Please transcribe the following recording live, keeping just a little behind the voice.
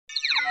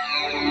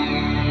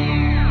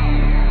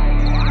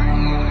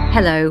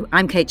Hello,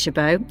 I'm Kate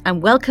Chabot,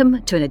 and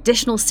welcome to an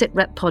additional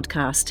Sitrep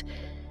podcast.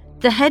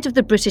 The head of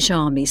the British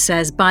Army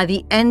says by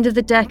the end of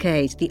the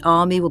decade, the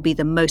Army will be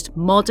the most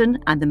modern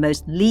and the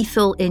most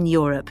lethal in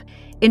Europe.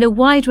 In a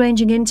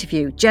wide-ranging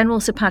interview, General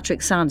Sir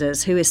Patrick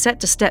Sanders, who is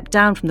set to step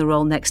down from the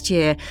role next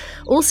year,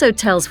 also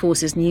tells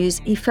Forces News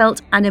he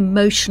felt an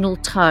emotional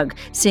tug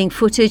seeing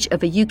footage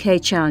of a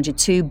UK Challenger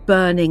 2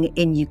 burning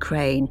in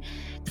Ukraine,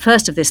 the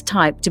first of this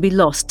type to be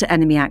lost to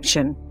enemy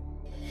action.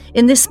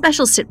 In this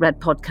special Sitrep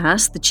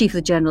podcast, the Chief of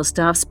the General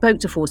Staff spoke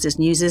to Forces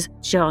News'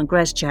 Jean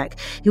Grezchek,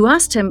 who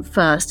asked him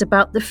first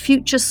about the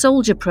Future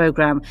Soldier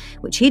programme,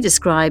 which he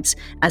describes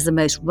as the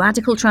most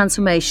radical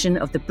transformation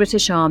of the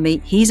British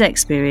Army he's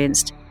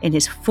experienced in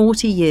his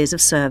 40 years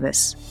of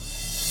service.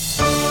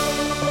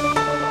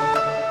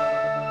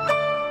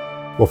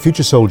 Well,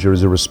 Future Soldier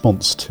is a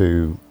response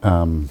to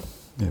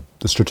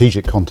the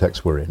strategic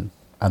context we're in,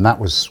 and that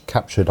was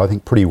captured, I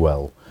think, pretty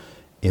well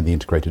in the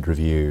integrated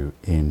review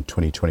in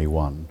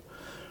 2021.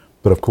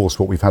 But of course,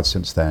 what we've had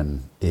since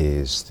then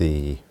is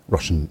the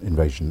Russian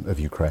invasion of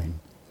Ukraine.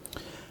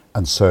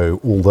 And so,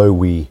 although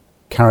we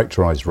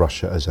characterise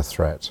Russia as a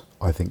threat,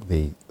 I think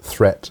the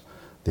threat,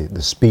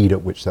 the speed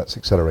at which that's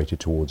accelerated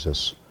towards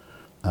us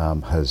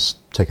has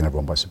taken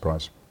everyone by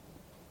surprise.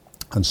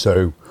 And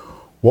so,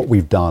 what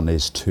we've done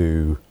is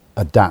to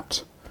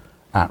adapt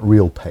at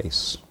real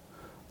pace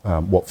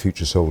what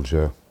Future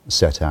Soldier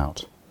set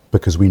out,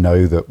 because we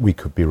know that we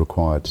could be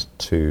required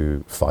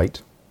to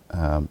fight,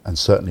 and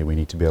certainly we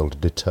need to be able to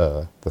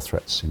deter the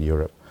threats in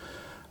Europe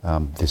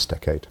this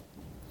decade.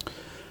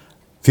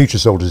 Future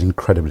Soldier is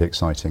incredibly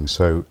exciting.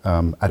 So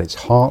at its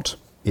heart,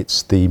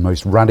 it's the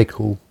most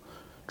radical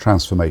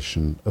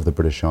transformation of the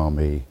British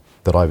Army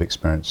that I've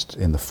experienced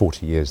in the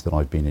 40 years that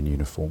I've been in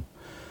uniform.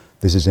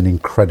 This is an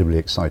incredibly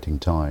exciting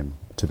time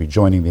to be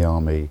joining the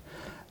Army,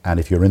 and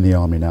if you're in the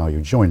Army now, you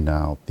join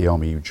now, the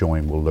Army you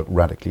join will look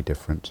radically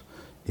different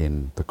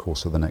in the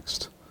course of the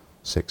next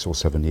 6 or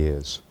 7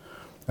 years.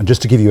 And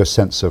just to give you a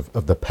sense of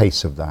the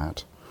pace of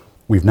that,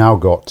 we've now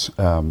got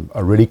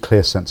a really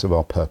clear sense of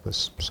our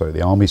purpose. So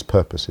the Army's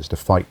purpose is to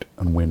fight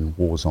and win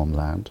wars on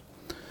land.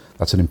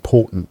 That's an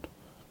important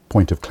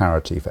point of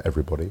clarity for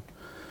everybody.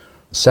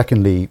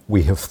 Secondly,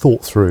 we have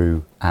thought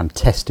through and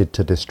tested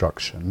to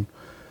destruction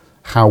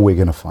how we're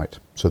going to fight.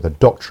 So the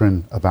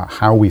doctrine about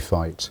how we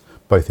fight,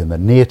 both in the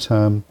near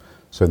term,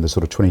 so in the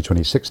sort of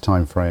 2026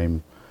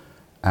 timeframe,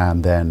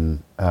 and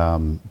then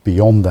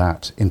beyond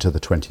that into the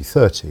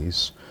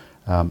 2030s,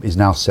 is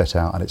now set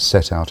out, and it's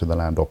set out in the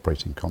land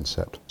operating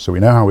concept. So we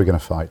know how we're going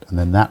to fight, and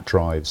then that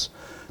drives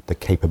the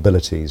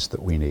capabilities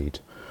that we need.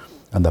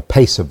 And the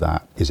pace of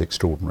that is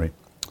extraordinary.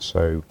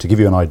 So to give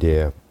you an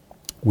idea,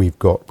 we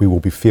will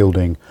be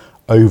fielding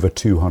over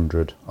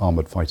 200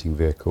 armoured fighting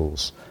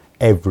vehicles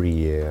every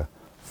year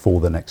for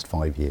the next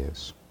 5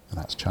 years. And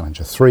that's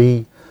Challenger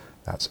 3,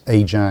 that's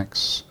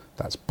Ajax,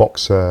 that's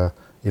Boxer.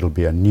 It'll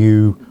be a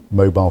new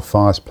mobile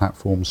fires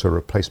platform, so a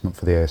replacement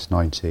for the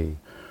AS-90.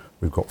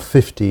 We've got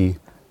 50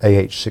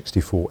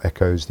 AH-64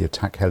 Echoes, the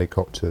attack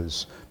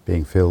helicopters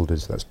being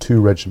fielded. That's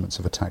 2 regiments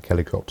of attack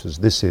helicopters.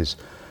 This is,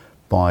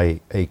 by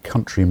a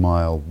country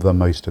mile, the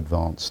most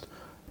advanced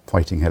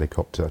fighting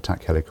helicopter,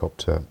 attack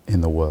helicopter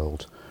in the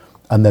world.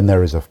 And then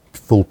there is a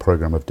full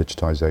programme of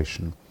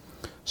digitisation.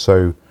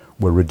 So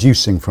we're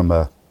reducing from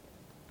a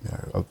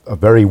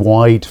very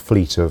wide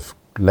fleet of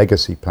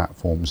legacy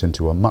platforms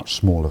into a much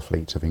smaller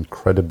fleet of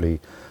incredibly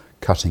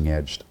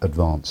cutting-edged,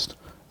 advanced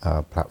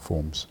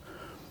platforms.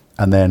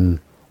 And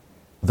then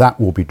that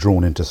will be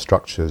drawn into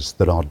structures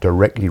that are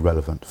directly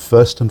relevant,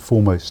 first and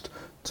foremost,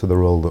 to the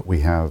role that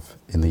we have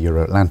in the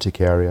Euro-Atlantic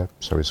area,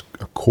 so it's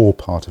a core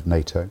part of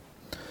NATO.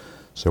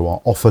 So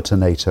our offer to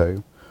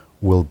NATO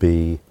will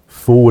be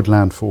forward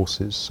land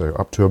forces, so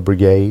up to a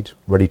brigade,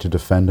 ready to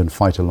defend and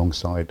fight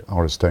alongside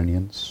our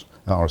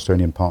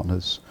Estonian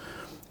partners.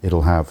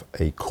 It'll have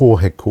a core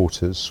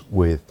headquarters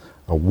with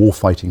a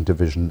warfighting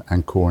division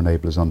and core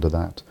enablers under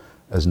that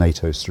as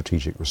NATO's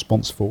strategic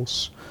response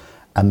force.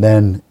 And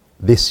then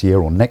this year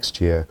or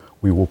next year,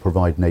 we will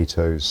provide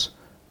NATO's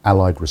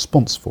allied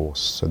response force,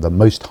 so the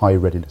most high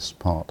readiness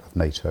part of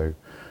NATO.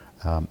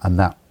 And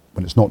that,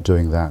 when it's not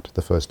doing that,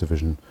 the 1st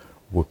Division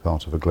will be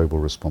part of a global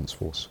response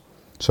force.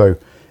 So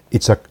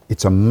it's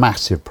a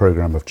massive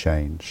programme of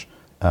change.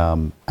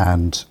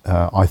 And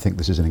I think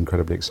this is an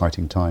incredibly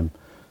exciting time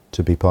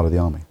to be part of the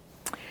Army.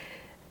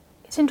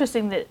 It's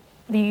interesting that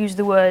you use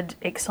the word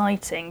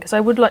exciting, because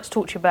I would like to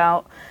talk to you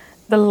about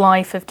the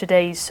life of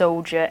today's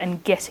soldier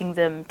and getting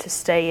them to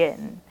stay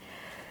in.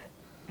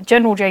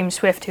 General James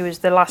Swift, who is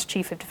the last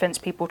Chief of Defence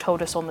People,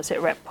 told us on the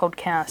Sitrep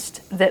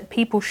podcast that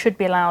people should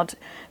be allowed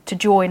to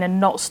join and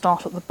not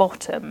start at the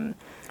bottom.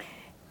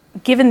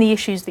 Given the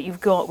issues that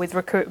you've got with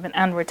recruitment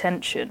and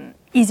retention,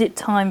 is it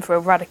time for a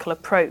radical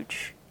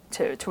approach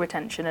to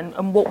retention,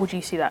 and what would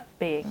you see that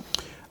being?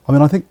 I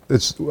mean, I think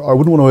I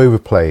wouldn't want to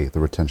overplay the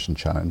retention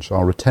challenge.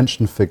 Our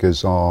retention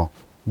figures are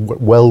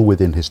well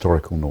within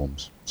historical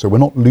norms. So we're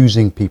not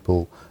losing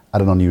people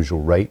at an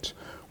unusual rate.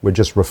 We're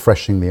just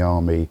refreshing the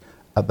Army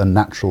at the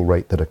natural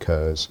rate that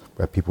occurs,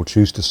 where people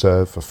choose to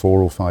serve for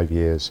 4 or 5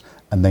 years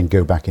and then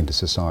go back into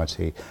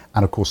society.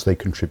 And of course, they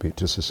contribute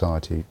to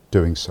society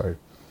doing so.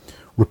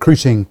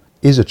 Recruiting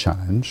is a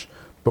challenge,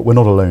 but we're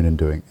not alone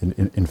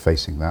in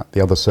facing that.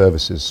 The other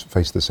services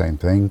face the same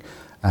thing,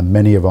 and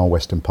many of our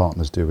Western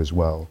partners do as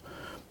well.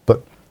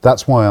 But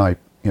that's why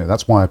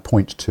I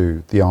point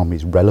to the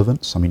Army's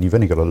relevance. I mean, you've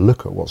only got to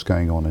look at what's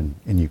going on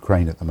in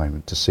Ukraine at the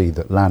moment to see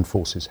that land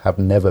forces have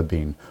never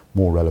been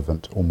more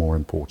relevant or more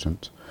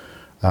important.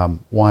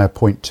 Why I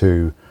point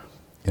to,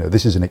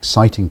 this is an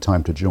exciting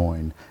time to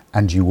join,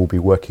 and you will be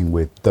working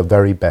with the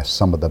very best,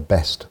 some of the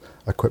best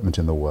equipment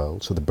in the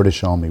world. So the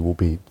British Army will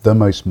be the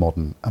most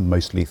modern and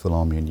most lethal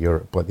army in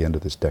Europe by the end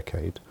of this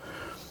decade.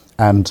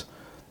 And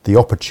the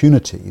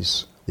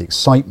opportunities, the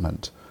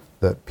excitement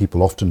that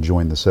people often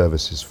join the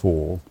services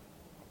for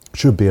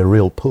should be a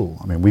real pull.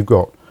 I mean, we've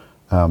got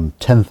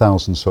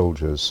 10,000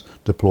 soldiers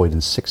deployed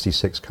in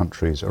 66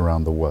 countries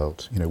around the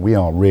world. We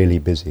are really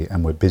busy,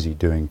 and we're busy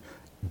doing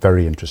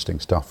very interesting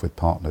stuff with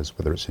partners,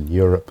 whether it's in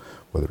Europe,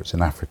 whether it's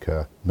in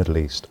Africa, Middle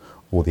East,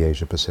 or the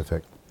Asia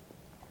Pacific.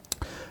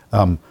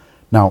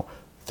 Now,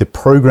 the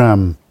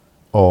program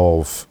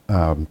of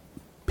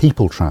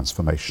people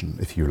transformation,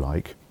 if you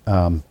like,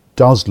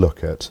 does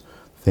look at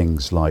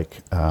things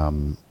like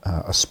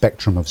a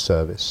spectrum of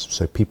service.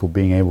 So people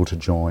being able to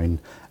join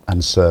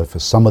and serve for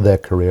some of their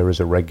career as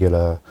a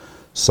regular,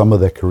 some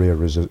of their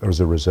career as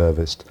a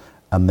reservist,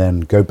 and then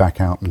go back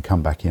out and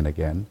come back in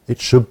again.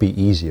 It should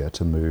be easier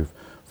to move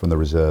from the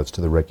reserves to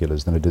the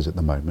regulars than it is at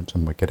the moment,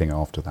 and we're getting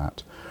after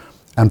that.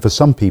 And for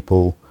some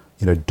people,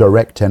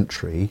 direct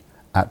entry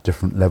at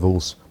different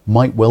levels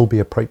might well be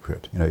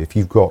appropriate. If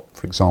you've got,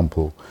 for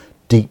example,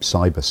 deep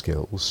cyber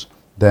skills,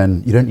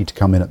 then you don't need to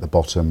come in at the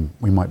bottom.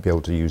 We might be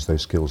able to use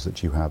those skills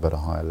that you have at a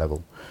higher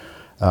level.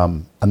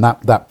 And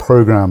that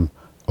program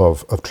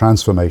of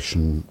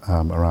transformation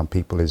around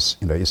people is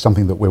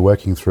something that we're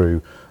working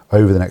through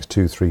over the next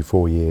 2, 3,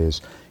 4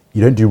 years.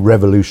 You don't do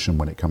revolution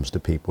when it comes to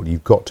people.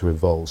 You've got to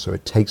evolve, so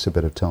it takes a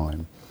bit of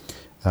time.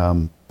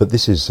 But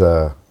this is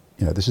an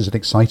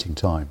exciting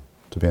time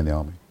to be in the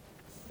Army.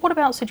 What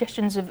about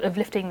suggestions of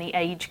lifting the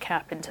age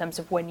cap in terms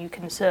of when you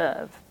can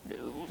serve?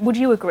 Would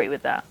you agree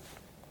with that?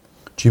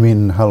 Do you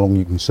mean how long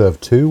you can serve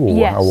to, or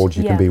yes, how old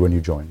you can be when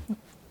you join?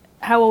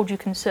 How old you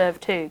can serve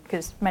to,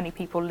 because many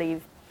people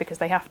leave because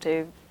they have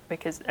to,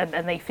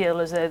 and they feel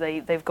as though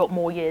they've got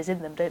more years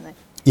in them, don't they?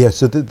 Yeah,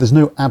 so there's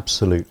no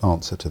absolute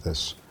answer to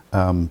this,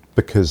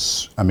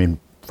 because, I mean,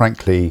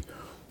 frankly,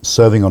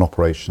 serving on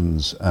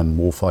operations and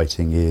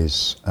warfighting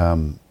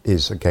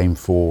is a game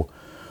for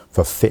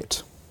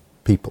fit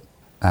people.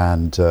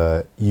 And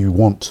you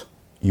want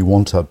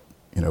a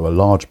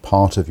large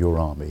part of your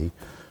army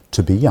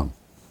to be young.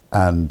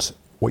 And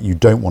what you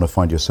don't want to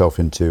find yourself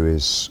into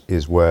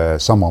is where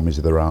some armies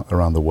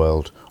around the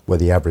world where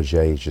the average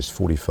age is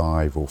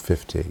 45 or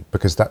 50,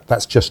 because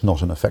that's just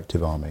not an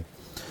effective army.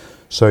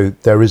 So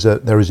there is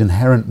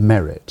inherent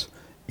merit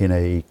in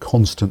a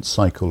constant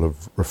cycle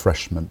of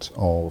refreshment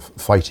of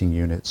fighting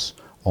units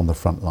on the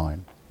front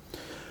line.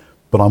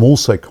 But I'm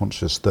also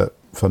conscious that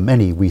for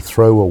many we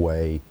throw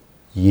away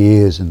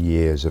years and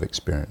years of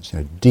experience,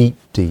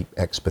 deep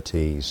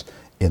expertise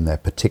in their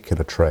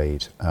particular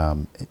trade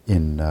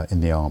in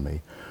the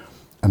army,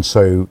 and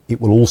so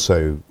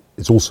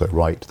it's also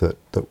right that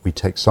we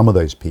take some of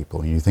those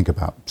people. And you think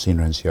about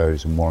senior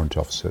NCOs and warrant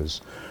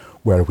officers,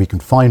 where if we can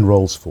find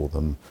roles for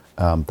them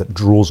that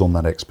draws on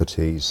that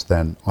expertise,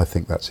 then I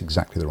think that's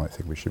exactly the right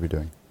thing we should be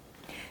doing.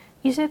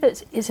 You say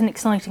that it's an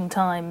exciting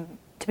time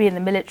to be in the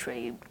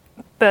military,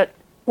 but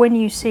when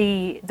you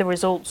see the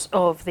results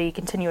of the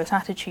continuous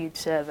attitude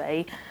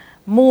survey,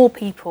 more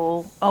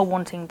people are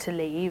wanting to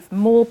leave,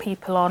 more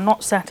people are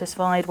not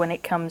satisfied when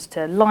it comes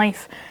to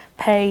life,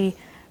 pay,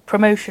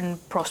 promotion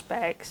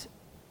prospects.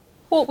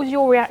 What was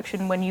your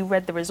reaction when you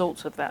read the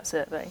results of that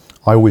survey?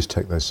 I always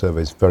take those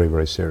surveys very,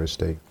 very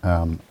seriously,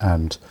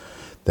 and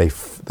they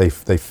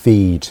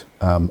feed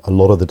a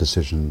lot of the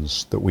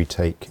decisions that we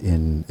take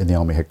in the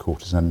Army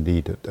headquarters and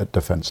indeed at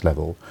defence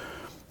level.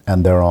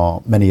 And there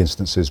are many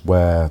instances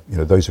where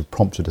those have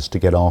prompted us to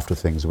get after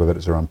things, whether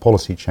it's around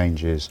policy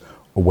changes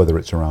or whether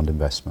it's around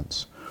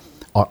investments.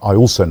 I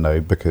also know,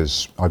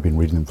 because I've been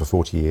reading them for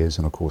 40 years,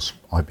 and of course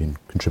I've been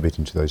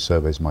contributing to those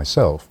surveys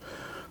myself,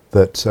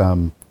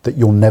 that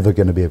you're never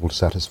going to be able to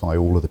satisfy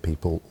all of the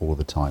people all of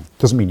the time.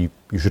 Doesn't mean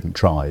you shouldn't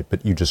try,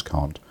 but you just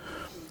can't.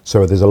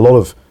 So there's a lot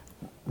of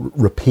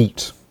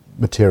repeat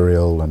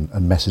material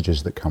and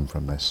messages that come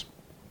from this.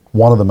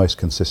 One of the most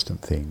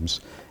consistent themes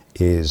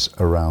is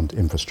around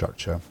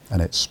infrastructure,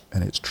 and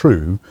it's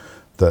true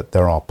that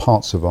there are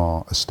parts of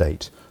our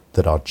estate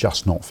that are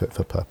just not fit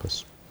for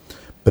purpose.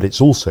 But it's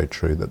also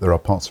true that there are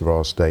parts of our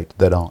estate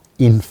that are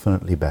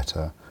infinitely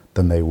better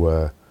than they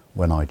were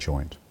when I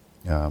joined.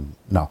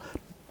 Now,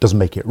 doesn't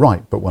make it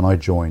right, but when I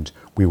joined,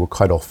 we were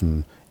quite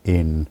often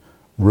in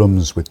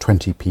rooms with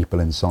 20 people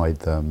inside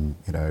them,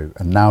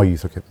 and now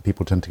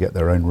people tend to get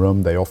their own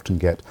room. They often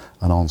get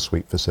an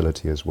ensuite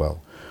facility as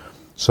well.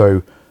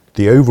 So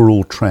The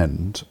overall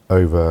trend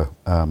over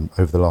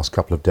the last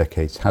couple of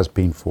decades has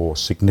been for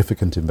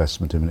significant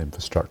investment in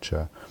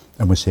infrastructure,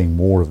 and we're seeing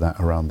more of that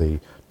around the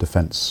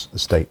Defence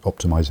Estate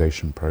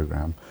Optimisation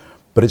Programme,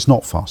 but it's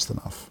not fast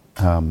enough.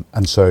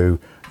 And so,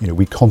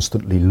 we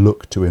constantly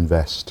look to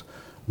invest,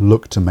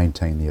 look to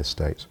maintain the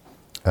estate.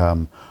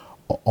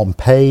 On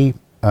pay,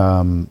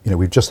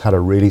 we've just had a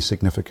really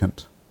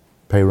significant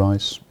pay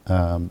rise.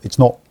 It's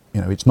not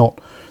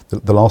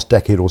the last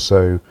decade or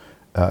so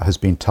has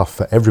been tough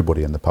for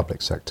everybody in the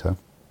public sector,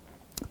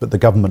 but the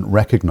government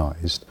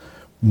recognised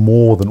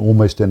more than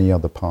almost any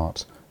other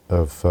part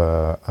of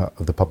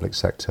the public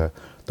sector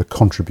the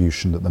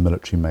contribution that the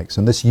military makes,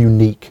 and this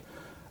unique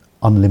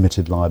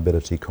unlimited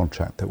liability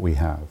contract that we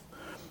have.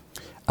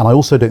 And I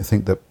also don't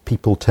think that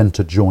people tend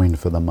to join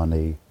for the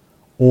money,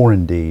 or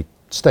indeed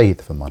stay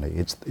for money.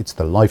 It's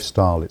the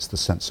lifestyle, it's the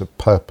sense of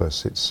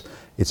purpose, it's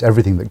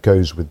everything that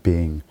goes with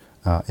being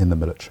in the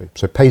military.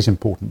 So pay is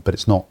important, but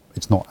it's not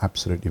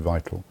absolutely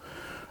vital,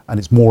 and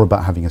it's more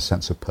about having a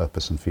sense of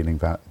purpose and feeling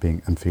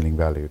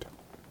valued.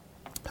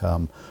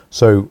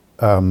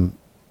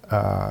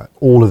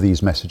 All of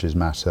these messages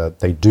matter.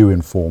 They do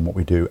inform what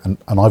we do, and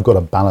I've got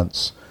to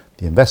balance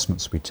the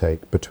investments we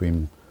take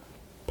between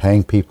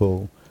paying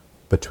people,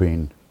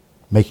 between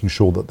making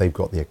sure that they've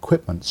got the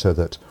equipment so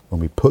that when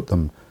we put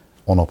them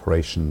on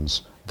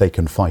operations, they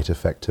can fight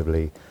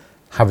effectively,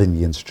 having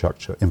the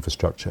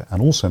infrastructure, and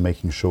also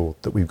making sure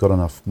that we've got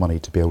enough money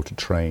to be able to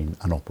train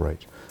and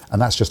operate. And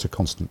that's just a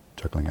constant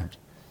juggling act.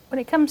 When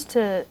it comes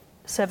to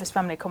service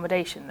family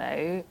accommodation,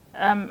 though,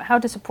 how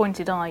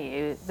disappointed are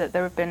you that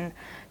there have been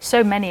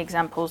so many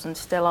examples, and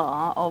still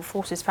are, of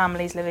forces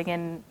families living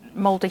in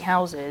mouldy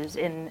houses,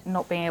 in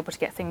not being able to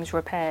get things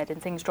repaired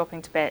and things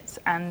dropping to bits,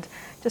 and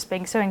just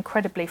being so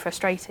incredibly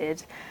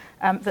frustrated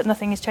that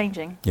nothing is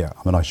changing? Yeah,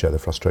 I share the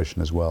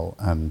frustration as well,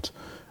 and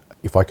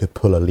if I could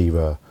pull a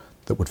lever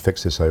that would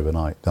fix this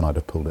overnight, then I'd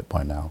have pulled it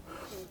by now.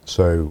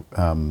 So,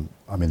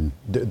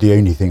 the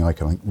only thing I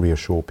can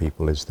reassure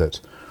people is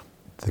that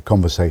the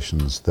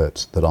conversations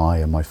that I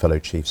and my fellow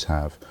chiefs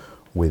have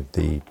with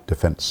the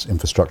Defence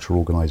Infrastructure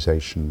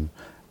Organisation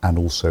and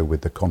also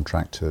with the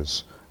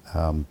contractors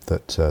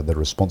that are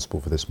responsible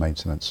for this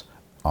maintenance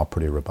are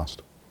pretty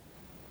robust.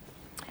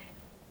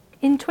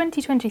 In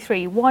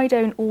 2023, why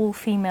don't all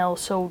female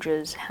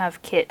soldiers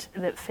have kit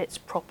that fits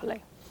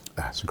properly?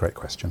 That's a great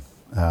question.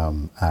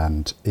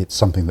 And it's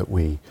something that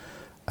we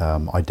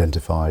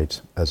identified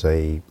as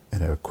a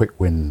quick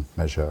win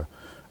measure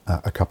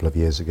a couple of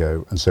years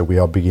ago, and so we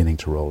are beginning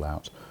to roll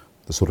out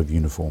the sort of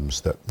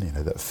uniforms that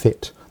that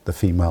fit the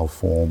female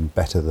form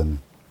better than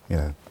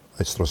a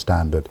sort of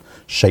standard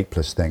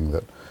shapeless thing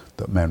that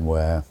men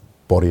wear,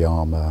 body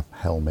armour,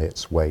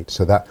 helmets, weight.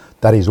 So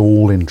that is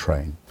all in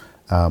train.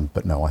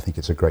 But no, I think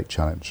it's a great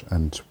challenge,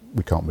 and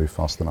we can't move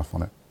fast enough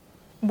on it.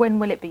 When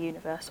will it be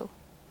universal?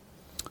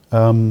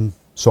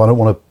 So I don't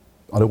want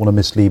to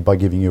mislead by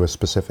giving you a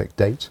specific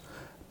date,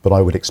 but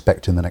I would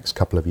expect in the next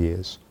couple of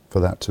years for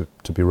that to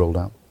be rolled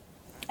out.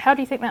 How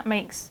do you think that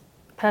makes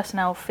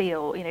personnel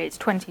feel? It's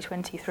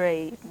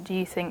 2023. Do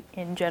you think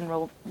in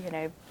general,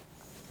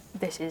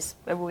 this is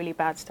a really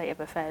bad state of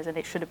affairs and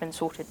it should have been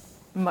sorted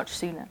much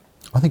sooner?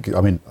 I think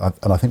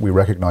we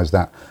recognised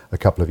that a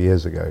couple of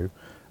years ago,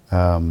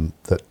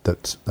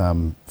 that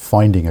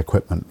finding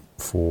equipment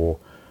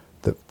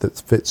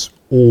that fits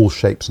all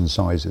shapes and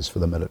sizes for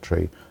the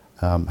military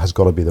has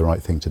got to be the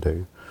right thing to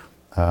do.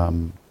 But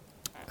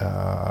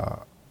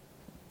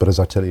as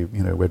I tell you,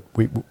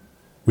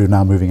 we're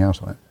now moving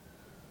out on it.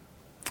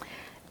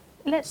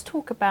 Let's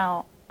talk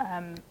about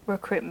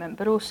recruitment,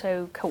 but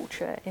also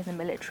culture in the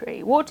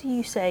military. What do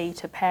you say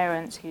to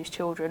parents whose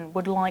children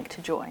would like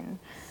to join,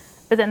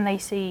 but then they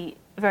see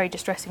very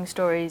distressing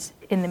stories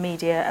in the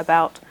media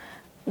about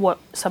what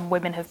some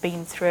women have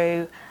been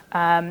through,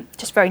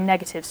 just very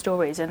negative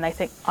stories, and they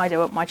think, I don't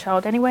want my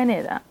child anywhere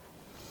near that?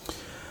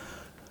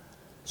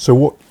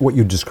 So what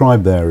you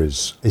described there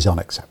is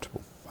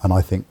unacceptable, and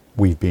I think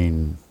we've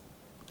been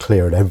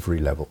clear at every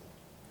level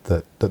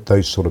that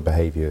those sort of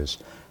behaviours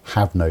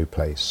have no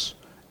place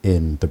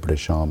in the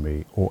British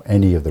Army or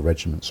any of the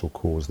regiments or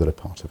corps that are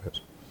part of it.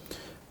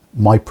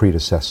 My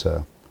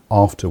predecessor,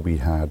 after we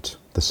had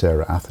the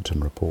Sarah Atherton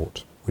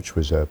report, which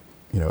was a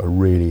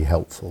really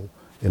helpful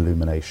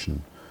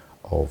illumination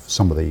of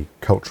some of the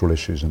cultural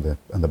issues and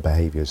the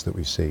behaviours that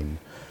we've seen,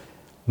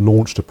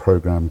 launched a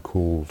programme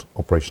called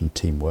Operation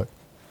Teamwork,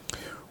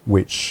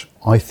 which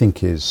I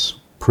think is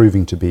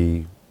proving to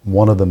be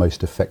one of the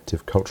most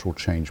effective cultural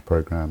change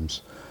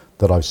programmes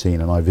that I've seen,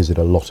 and I visit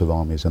a lot of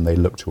armies and they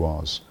look to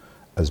ours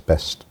as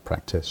best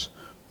practice.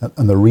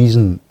 And the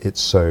reason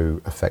it's so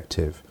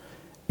effective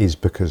is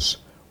because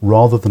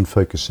rather than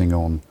focusing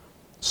on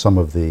some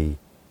of the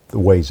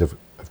ways of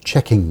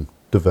checking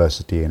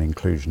diversity and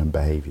inclusion and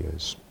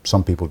behaviours,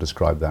 some people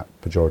describe that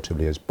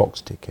pejoratively as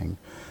box ticking,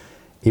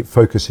 it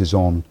focuses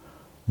on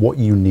what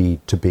you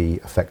need to be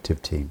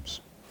effective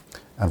teams.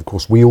 And of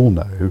course we all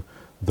know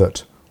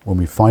that when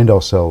we find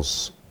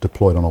ourselves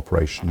deployed on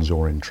operations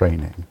or in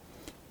training,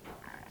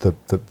 the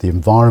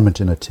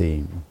environment in a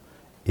team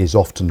is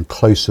often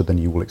closer than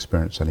you will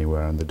experience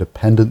anywhere, and the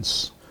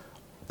dependence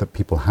that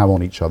people have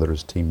on each other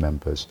as team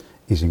members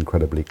is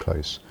incredibly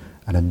close.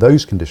 And in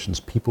those conditions,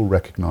 people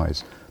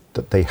recognise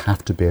that they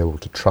have to be able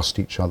to trust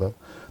each other,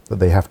 that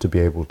they have to be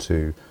able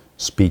to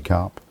speak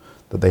up,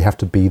 that they have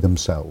to be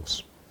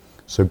themselves.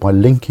 So by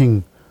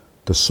linking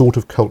the sort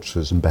of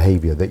cultures and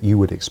behaviour that you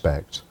would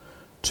expect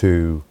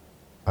to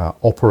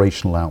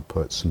operational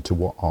outputs and to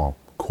what our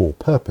core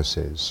purpose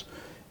is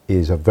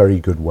a very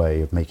good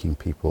way of making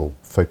people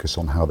focus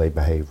on how they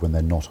behave when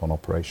they're not on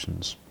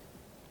operations.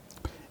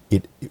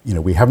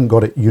 We haven't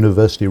got it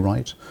universally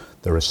right.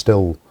 There are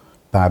still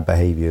bad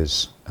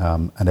behaviours,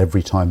 and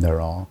every time there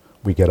are,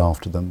 we get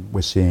after them.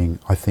 We're seeing,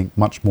 I think,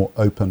 much more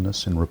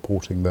openness in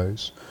reporting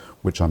those,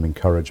 which I'm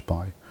encouraged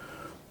by.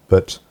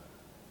 But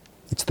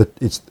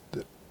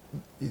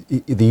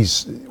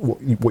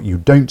what you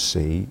don't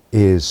see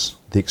is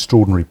the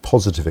extraordinary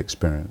positive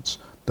experience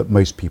that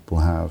most people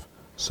have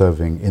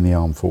serving in the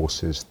armed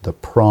forces, the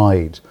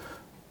pride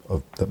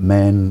that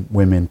men,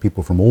 women,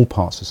 people from all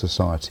parts of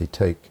society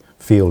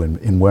feel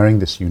in wearing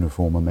this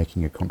uniform and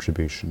making a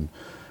contribution,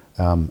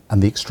 and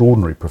the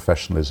extraordinary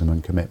professionalism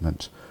and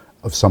commitment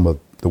of some of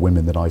the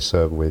women that I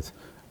serve with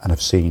and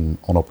have seen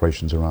on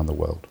operations around the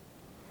world.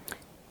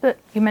 But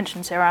you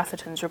mentioned Sarah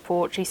Atherton's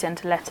report. She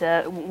sent a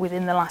letter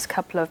within the last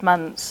couple of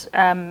months,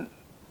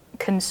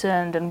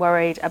 concerned and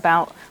worried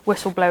about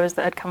whistleblowers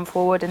that had come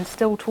forward and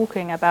still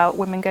talking about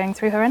women going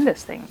through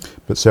horrendous things.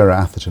 But Sarah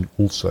Atherton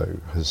also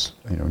has,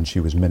 and she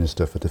was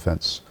Minister for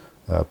Defence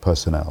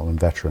Personnel and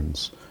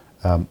Veterans,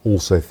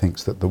 also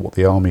thinks that what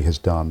the Army has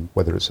done,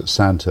 whether it's at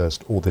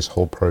Sandhurst or this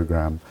whole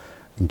programme,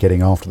 in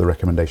getting after the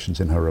recommendations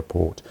in her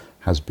report,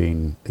 has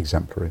been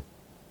exemplary.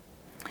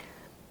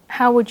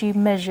 How would you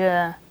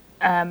measure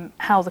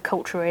how the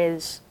culture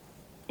is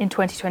in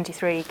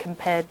 2023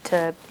 compared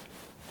to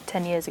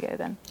 10 years ago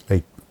then?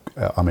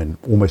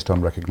 Almost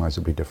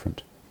unrecognisably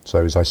different.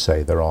 So as I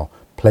say, there are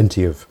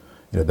plenty of,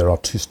 there are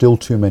still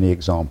too many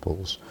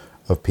examples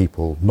of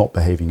people not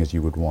behaving as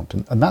you would want.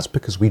 And that's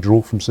because we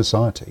draw from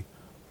society.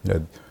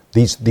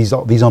 These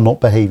are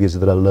not behaviours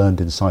that are learned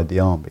inside the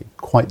Army,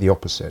 quite the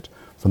opposite.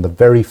 From the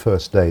very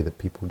first day that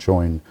people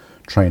join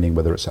training,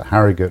 whether it's at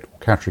Harrogate or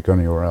Catterick or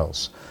anywhere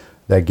else,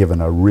 they're given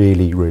a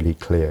really, really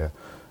clear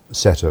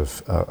set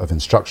of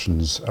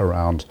instructions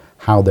around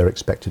how they're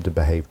expected to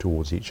behave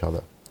towards each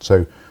other.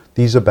 So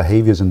these are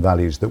behaviours and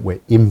values that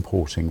we're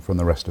importing from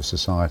the rest of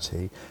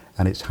society,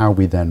 and it's how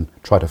we then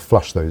try to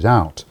flush those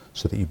out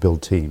so that you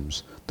build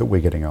teams that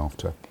we're getting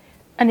after.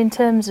 And in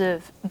terms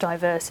of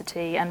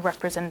diversity and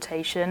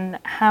representation,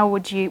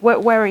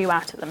 where are you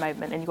at the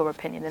moment, in your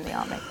opinion, in the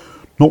Army?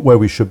 Not where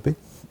we should be.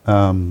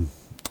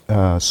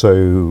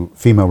 So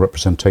female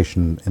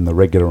representation in the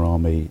regular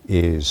Army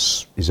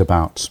is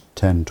about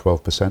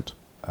 10-12%.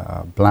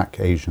 Black,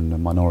 Asian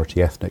and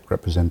minority ethnic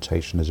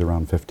representation is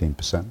around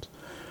 15%.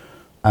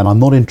 And I'm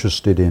not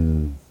interested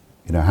in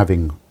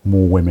having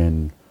more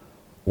women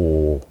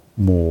or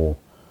more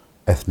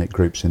ethnic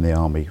groups in the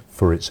Army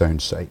for its own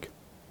sake.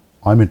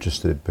 I'm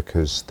interested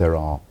because there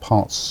are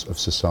parts of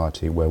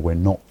society where we're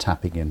not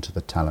tapping into the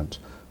talent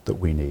that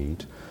we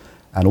need,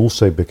 and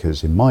also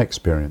because, in my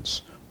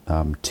experience,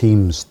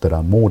 teams that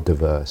are more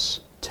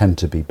diverse tend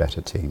to be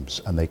better teams,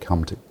 and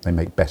they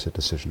make better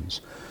decisions.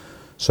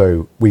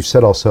 So we've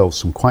set ourselves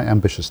some quite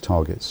ambitious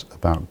targets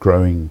about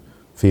growing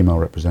female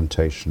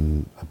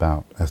representation,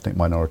 about ethnic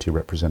minority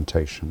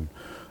representation.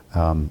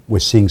 We're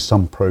seeing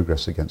some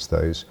progress against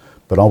those,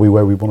 but are we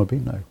where we want to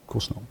be? No, of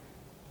course not.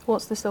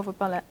 What's the silver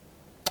bullet?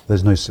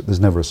 There's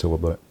never a silver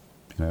bullet.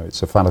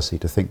 It's a fallacy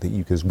to think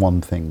that there's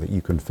one thing that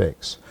you can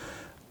fix.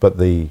 But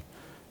the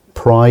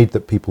pride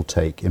that people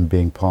take in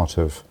being part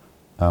of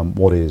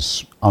what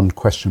is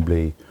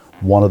unquestionably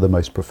one of the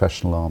most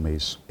professional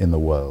armies in the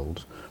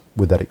world,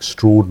 with that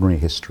extraordinary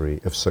history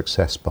of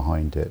success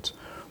behind it,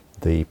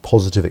 the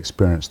positive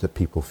experience that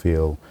people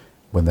feel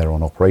when they're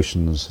on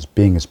operations,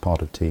 as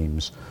part of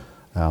teams,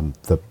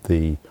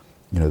 the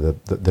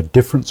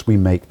difference we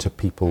make to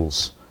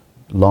people's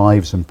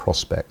lives and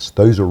prospects,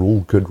 those are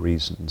all good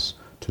reasons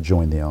to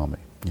join the Army.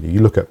 You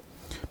look at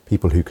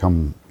people who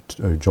come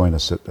to join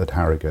us at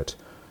Harrogate,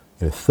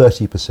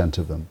 30%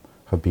 of them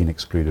have been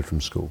excluded from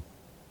school.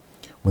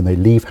 When they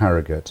leave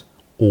Harrogate,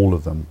 all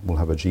of them will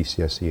have a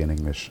GCSE in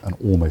English, and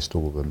almost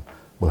all of them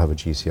will have a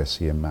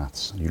GCSE in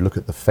maths. And you look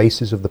at the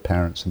faces of the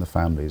parents and the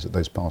families at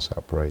those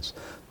pass-out parades,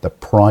 the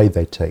pride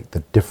they take,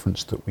 the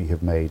difference that we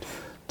have made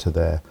to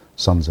their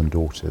sons and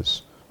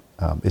daughters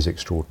is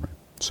extraordinary.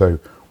 So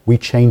we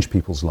change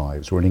people's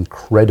lives. We're an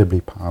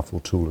incredibly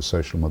powerful tool of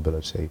social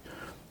mobility.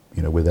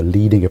 We're the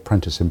leading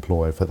apprentice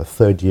employer for the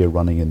third year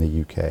running in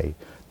the UK.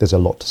 There's a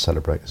lot to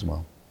celebrate as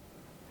well.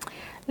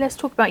 Let's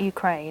talk about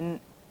Ukraine.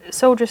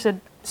 Soldiers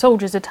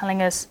are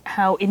telling us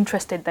how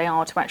interested they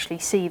are to actually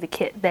see the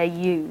kit they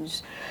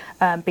use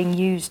being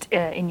used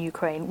in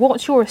Ukraine.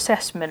 What's your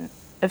assessment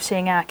of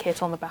seeing our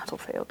kit on the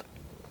battlefield?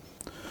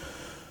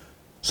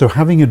 So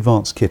having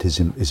advanced kit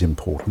is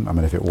important. I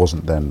mean, if it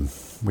wasn't, then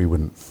we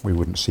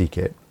wouldn't seek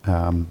it.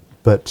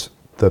 But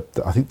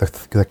I think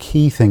the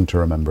key thing to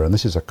remember, and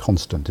this is a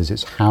constant, is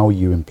it's how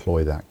you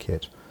employ that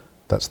kit.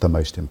 That's the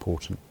most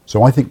important.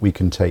 So I think we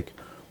can take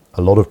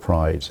a lot of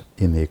pride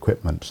in the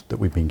equipment that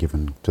we've been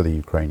given to the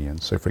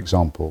Ukrainians. So, for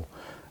example,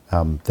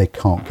 they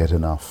can't get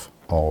enough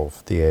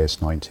of the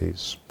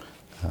AS-90s,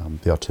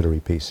 the artillery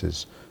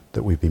pieces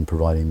that we've been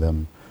providing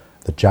them.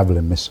 The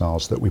Javelin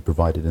missiles that we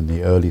provided in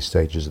the early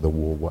stages of the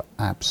war were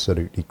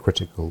absolutely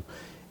critical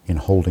in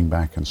holding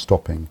back and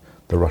stopping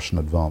the Russian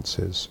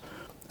advances.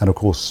 And of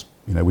course,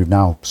 we've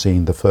now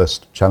seen the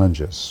first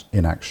Challengers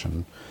in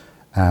action,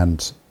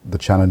 and the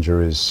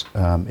Challenger is,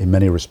 in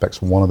many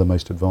respects, one of the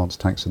most advanced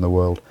tanks in the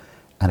world,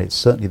 and it's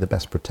certainly the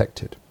best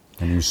protected.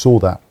 And you saw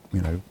that,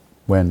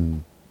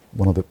 when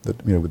one of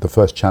the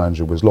first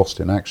Challenger was lost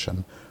in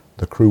action,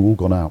 the crew all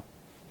got out.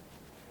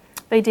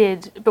 They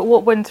did, but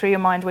what went through your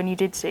mind when you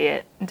did see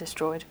it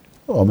destroyed?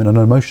 Oh, an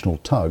emotional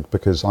tug,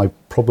 because I've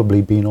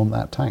probably been on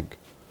that tank.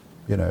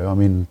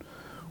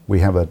 We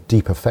have a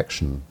deep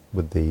affection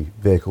with the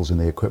vehicles and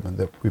the equipment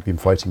that we've been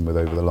fighting with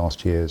over the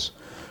last years.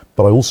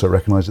 But I also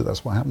recognise that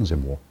that's what happens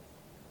in war.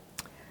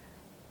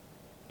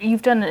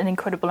 You've done an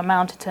incredible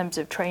amount in terms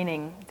of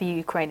training the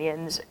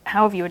Ukrainians.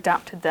 How have you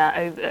adapted that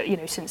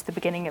over, since the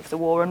beginning of the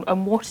war,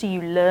 and what are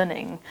you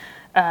learning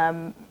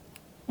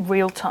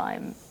real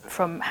time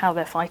from how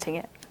they're fighting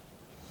it?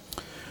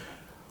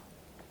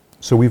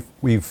 So we've,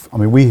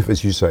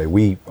 as you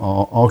say,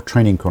 our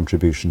training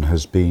contribution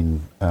has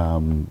been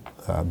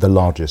the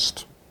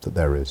largest that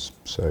there is.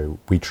 So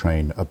we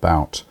train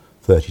about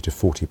 30 to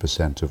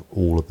 40% of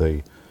all of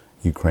the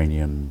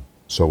Ukrainian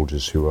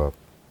soldiers who are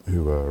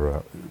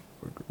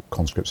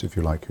conscripts, if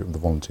you like, the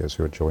volunteers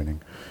who are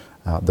joining.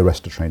 The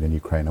rest are trained in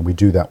Ukraine, and we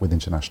do that with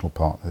international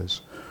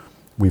partners.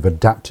 We've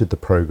adapted the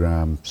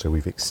program, so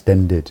we've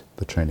extended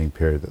the training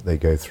period that they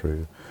go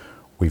through.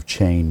 We've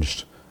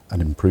changed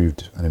and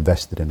improved and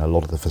invested in a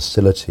lot of the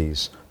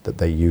facilities that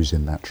they use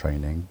in that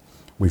training.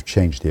 We've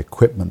changed the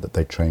equipment that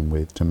they train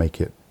with to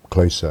make it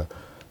closer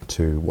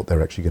to what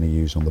they're actually going to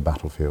use on the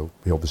battlefield.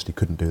 We obviously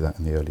couldn't do that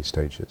in the early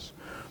stages.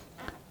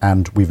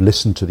 And we've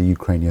listened to the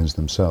Ukrainians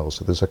themselves.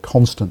 So there's a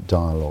constant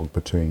dialogue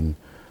between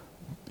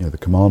the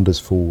commanders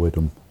forward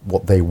and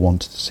what they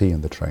want to see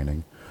in the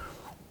training.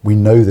 We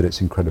know that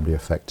it's incredibly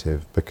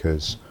effective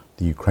because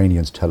the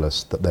Ukrainians tell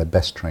us that their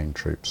best trained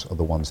troops are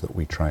the ones that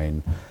we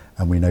train.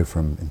 And we know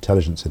from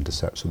intelligence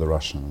intercepts of the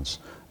Russians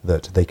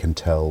that they can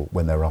tell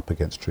when they're up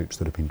against troops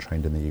that have been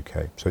trained in the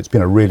UK. So it's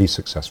been a really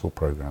successful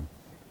program.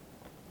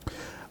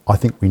 I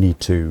think we need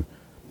to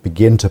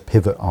begin to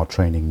pivot our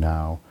training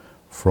now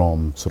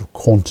from sort of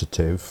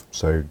quantitative,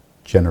 so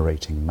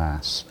generating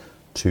mass,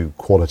 to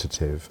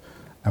qualitative,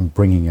 and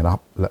bringing it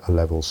up a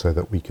level so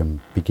that we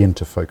can begin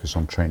to focus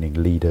on training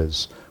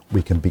leaders.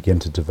 We can begin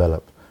to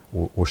develop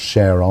or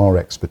share our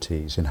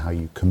expertise in how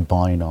you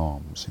combine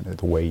arms,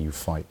 the way you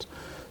fight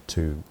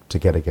to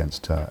get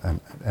against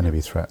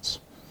enemy threats.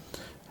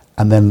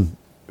 And then,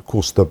 of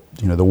course, the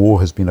war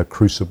has been a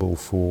crucible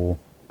for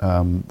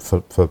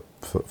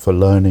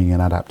learning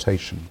and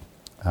adaptation.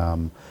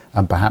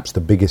 And perhaps the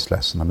biggest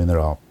lesson, there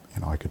are,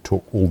 I could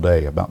talk all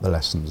day about the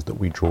lessons that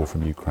we draw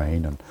from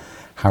Ukraine and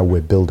how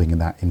we're building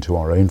that into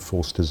our own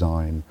force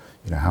design,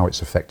 how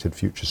it's affected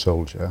future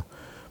soldier.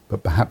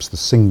 But perhaps the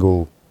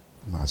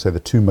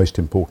two most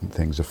important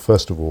things are,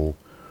 first of all,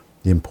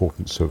 the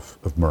importance of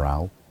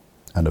morale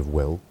and of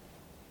will.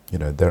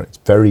 It's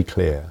very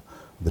clear,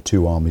 the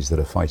two armies that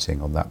are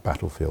fighting on that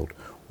battlefield,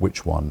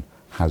 which one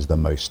has the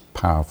most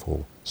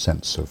powerful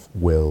sense of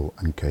will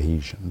and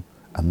cohesion,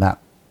 and that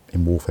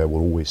in warfare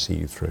will always see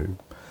you through.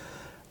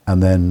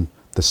 And then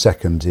the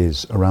second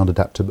is around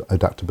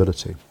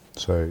adaptability.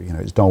 So,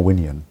 it's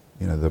Darwinian.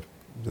 The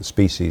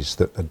species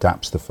that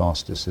adapts the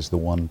fastest is the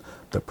one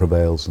that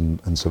prevails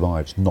and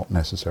survives, not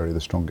necessarily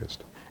the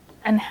strongest.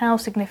 And how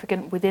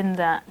significant within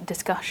that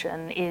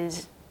discussion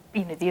is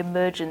the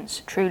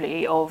emergence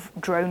truly of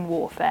drone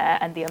warfare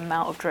and the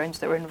amount of drones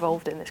that are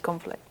involved in this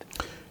conflict?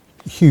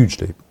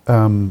 Hugely.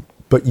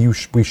 But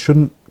we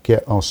shouldn't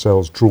get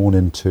ourselves drawn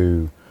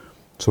into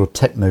sort of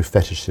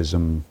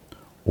techno-fetishism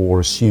or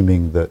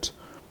assuming that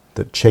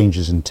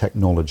changes in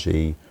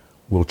technology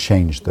will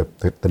change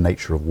the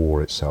nature of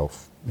war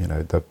itself.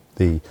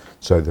 The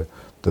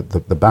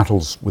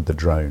battles with the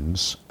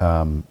drones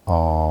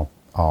are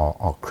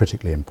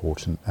critically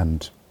important,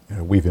 and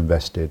we've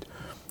invested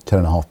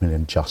 $10.5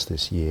 million just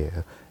this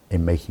year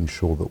in making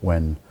sure that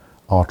when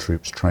our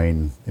troops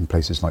train in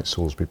places like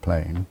Salisbury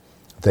Plain,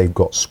 they've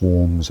got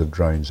swarms of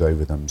drones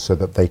over them so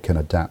that they can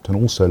adapt and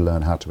also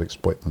learn how to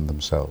exploit them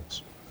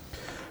themselves.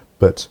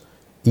 But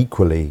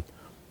equally,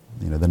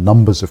 the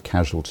numbers of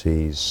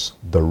casualties,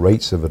 the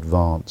rates of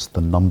advance,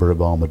 the number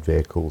of armoured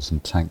vehicles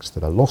and tanks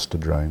that are lost to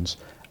drones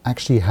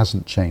actually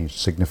hasn't changed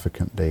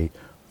significantly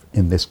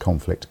in this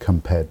conflict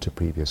compared to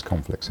previous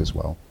conflicts as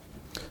well.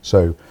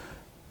 So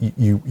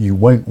you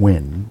won't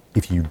win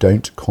if you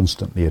don't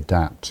constantly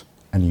adapt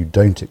and you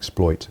don't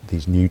exploit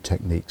these new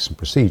techniques and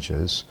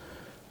procedures.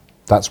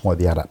 That's why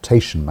the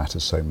adaptation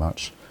matters so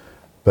much.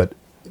 But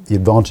the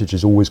advantage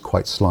is always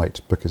quite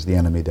slight because the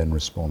enemy then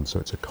responds. So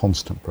it's a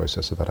constant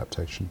process of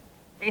adaptation.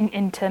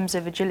 In terms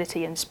of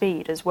agility and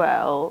speed as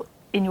well,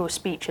 in your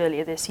speech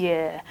earlier this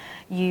year,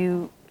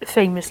 you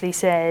famously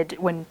said,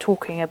 when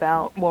talking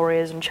about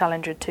Warriors and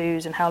Challenger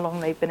 2s and how long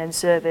they've been in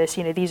service,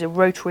 these are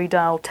rotary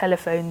dial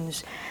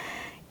telephones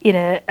in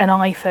an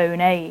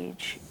iPhone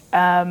age.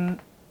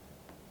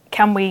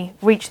 Can we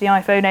reach the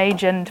iPhone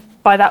age, and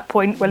by that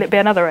point, will it be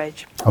another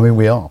age? I mean,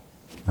 we are.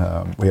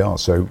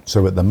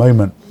 So at the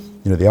moment,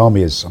 the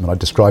Army is, I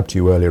described to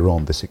you earlier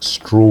on this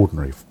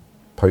extraordinary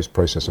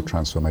post-process of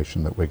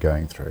transformation that we're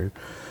going through.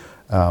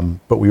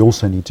 But we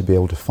also need to be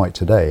able to fight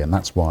today, and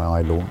that's why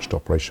I launched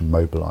Operation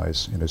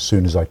Mobilise as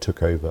soon as I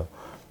took over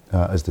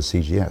as the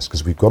CGS,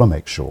 because we've got to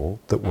make sure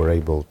that we're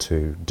able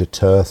to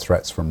deter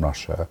threats from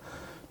Russia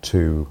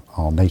to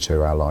our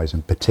NATO allies,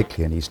 and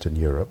particularly in Eastern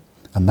Europe,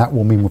 and that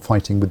will mean we're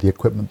fighting with the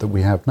equipment that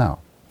we have now.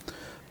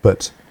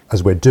 But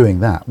as we're doing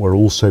that, we're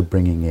also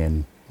bringing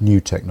in new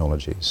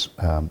technologies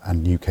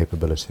and new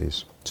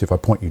capabilities. So if I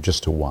point you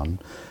just to one,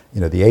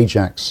 the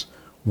Ajax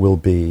will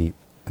be,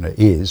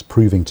 is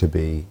proving to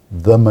be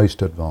the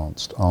most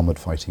advanced armoured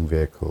fighting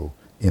vehicle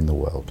in the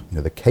world.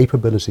 The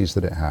capabilities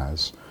that it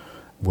has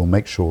will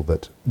make sure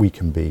that we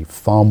can be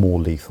far more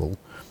lethal,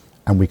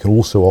 and we can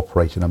also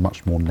operate in a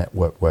much more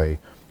networked way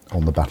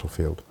on the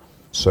battlefield.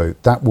 So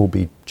that will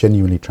be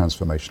genuinely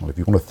transformational. If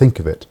you want to think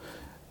of it,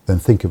 then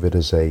think of it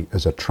as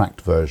a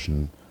tracked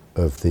version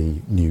of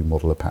the new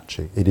model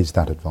Apache. It is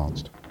that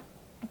advanced.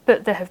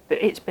 But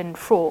it's been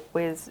fraught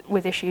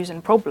with issues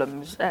and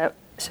problems.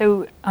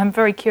 So I'm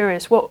very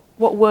curious, what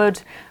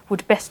word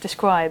would best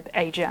describe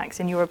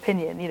Ajax in your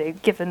opinion,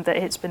 given that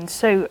it's been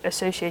so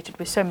associated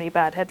with so many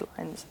bad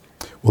headlines?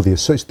 Well,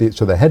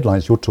 the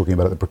headlines you're talking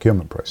about are the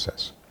procurement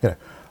process.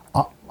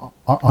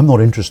 I'm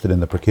not interested in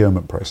the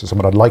procurement process.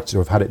 I'd like to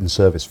have had it in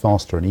service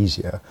faster and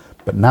easier,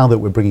 but now that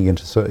we're bringing it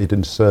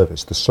into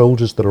service, the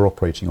soldiers that are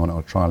operating on it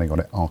or trialling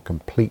on it are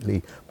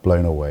completely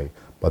blown away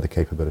by the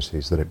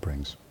capabilities that it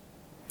brings.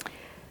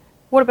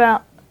 What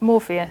about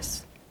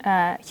Morpheus?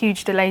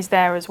 Huge delays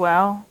there as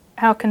well.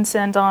 How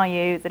concerned are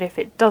you that if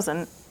it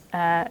doesn't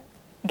get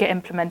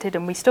implemented,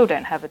 and we still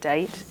don't have a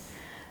date,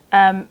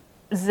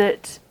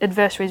 that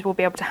adversaries will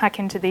be able to hack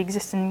into the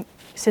existing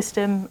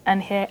system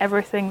and hear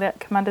everything that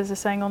commanders are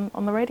saying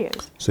on the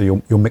radios? So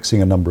you're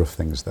mixing a number of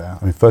things there.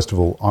 First of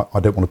all, I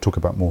don't want to talk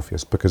about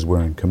Morpheus because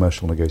we're in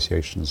commercial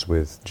negotiations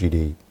with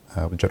GD,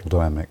 with General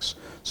Dynamics,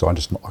 so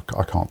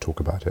I can't talk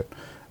about it.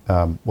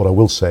 What I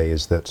will say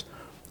is that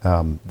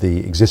the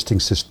existing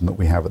system that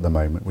we have at the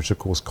moment, which of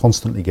course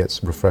constantly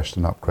gets refreshed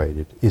and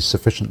upgraded, is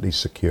sufficiently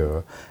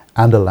secure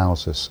and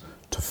allows us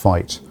to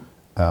fight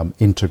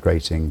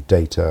integrating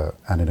data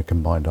and in a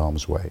combined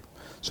arms way.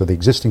 So the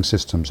existing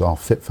systems are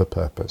fit for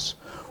purpose.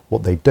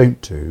 What they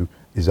don't do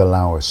is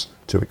allow us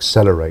to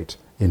accelerate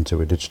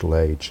into a digital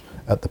age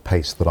at the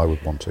pace that I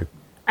would want to.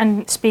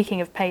 And speaking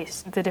of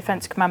pace, the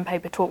Defence Command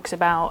Paper talks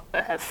about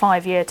a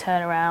 5-year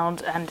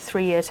turnaround and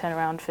 3-year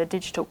turnaround for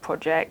digital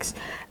projects.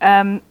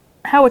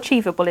 How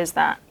achievable is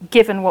that,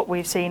 given what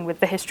we've seen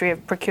with the history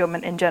of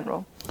procurement in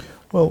general?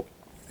 Well,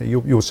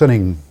 you're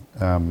selling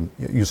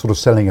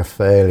a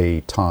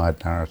fairly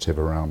tired narrative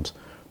around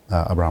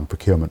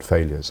procurement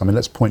failures.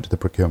 Let's point to the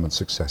procurement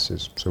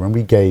successes. So when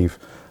we gave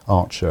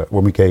Archer,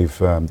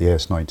 the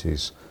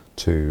AS-90s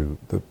to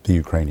the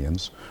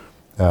Ukrainians,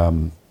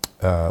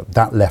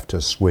 that left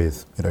us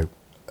with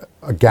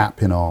a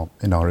gap in our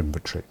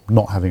inventory.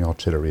 Not having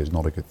artillery is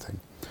not a good thing.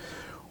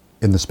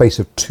 In the space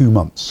of 2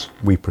 months,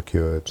 we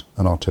procured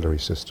an artillery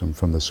system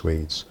from the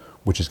Swedes,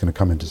 which is going to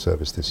come into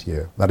service this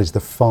year. That is the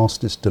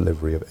fastest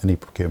delivery of any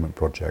procurement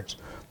project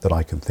that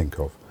I can think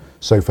of.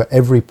 So for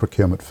every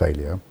procurement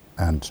failure,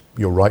 and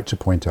you're right to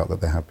point out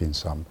that there have been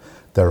some,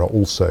 there are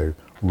also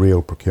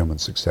real procurement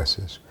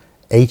successes.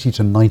 80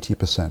 to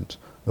 90%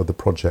 of the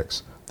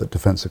projects that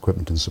Defence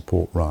Equipment and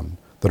Support run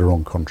that are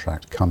on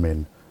contract come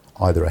in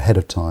either ahead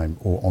of time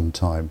or on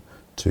time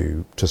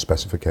to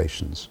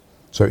specifications.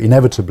 So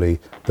inevitably,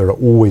 there are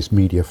always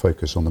media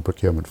focus on the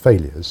procurement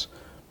failures,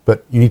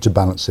 but you need to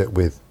balance it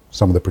with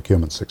some of the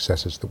procurement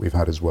successes that we've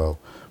had as well.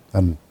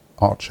 And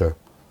Archer,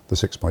 the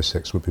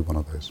 6x6, would be one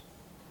of those.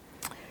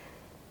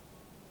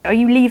 Are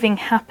you leaving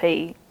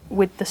happy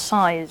with the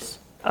size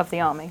of the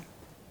Army?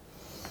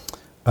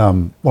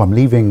 Well, I'm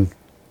leaving.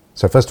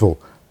 So first of all,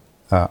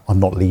 I'm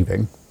not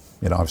leaving.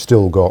 I've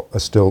still got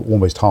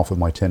almost half of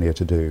my tenure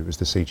to do as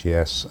the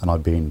CGS, and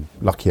I've been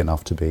lucky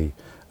enough to be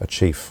a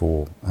chief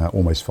for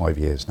almost 5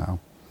 years now.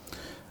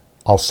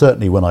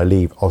 When I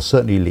leave, I'll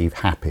certainly leave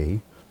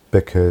happy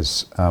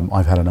because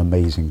I've had an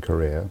amazing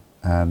career,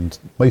 and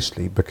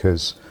mostly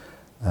because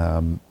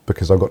I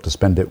got to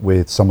spend it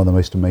with some of the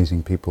most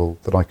amazing people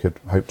that I could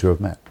hope to have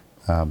met.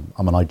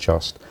 I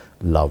just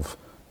love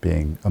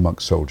being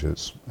amongst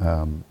soldiers,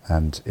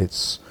 and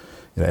it's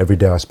every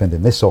day I spend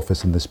in this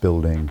office in this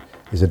building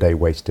is a day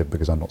wasted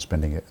because I'm not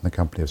spending it in the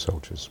company of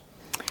soldiers.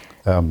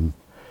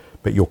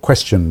 But your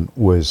question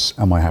was,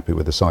 am I happy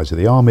with the size of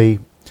the Army?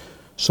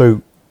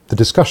 So the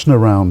discussion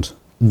around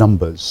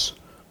numbers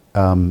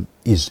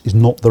is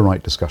not the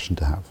right discussion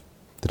to have.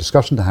 The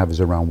discussion to have is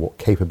around what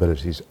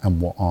capabilities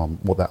and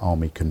what that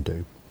army can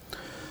do.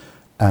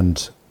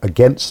 And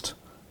against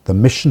the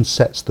mission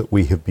sets that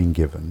we have been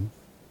given,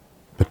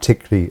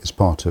 particularly as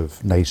part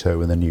of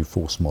NATO and the new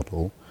force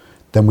model,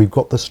 then we've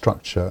got the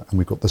structure and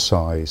we've got the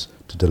size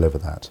to deliver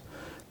that.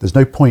 There's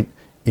no point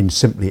in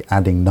simply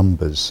adding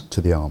numbers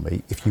to the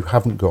army if you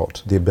haven't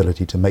got the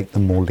ability to make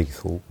them more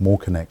lethal, more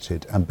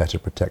connected and better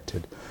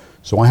protected.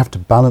 So I have to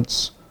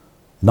balance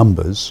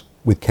numbers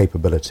with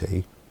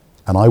capability,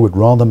 and I would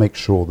rather make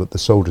sure that the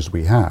soldiers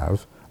we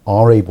have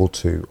are able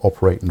to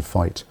operate and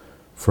fight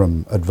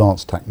from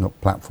advanced technical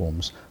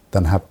platforms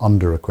than have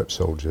under-equipped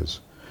soldiers.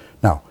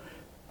 Now,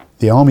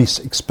 the army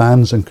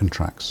expands and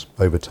contracts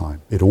over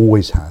time. It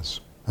always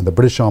has. And the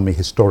British Army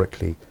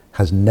historically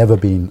has never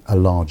been a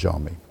large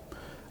army,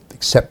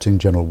 except in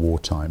general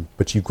wartime.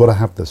 But you've got to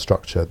have the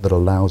structure that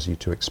allows you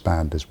to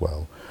expand as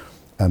well.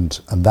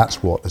 And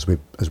that's what, as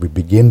we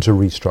begin to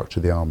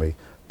restructure the army,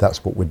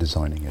 that's what we're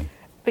designing in.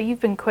 But you've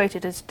been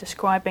quoted as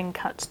describing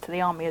cuts to the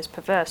army as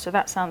perverse, so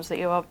that sounds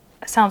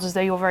as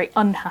though you're very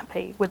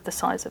unhappy with the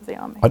size of the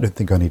army. I don't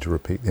think I need to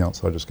repeat the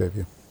answer I just gave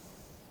you.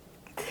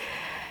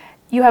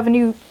 You have a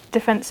new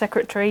Defence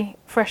Secretary,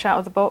 fresh out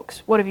of the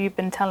box. What have you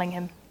been telling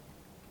him?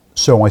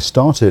 So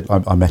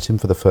I met him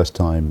for the first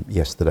time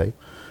yesterday.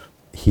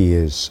 He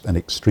is an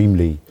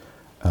extremely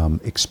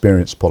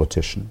experienced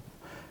politician,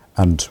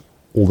 and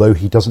although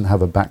he doesn't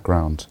have a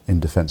background in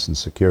defence and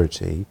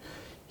security,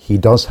 he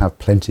does have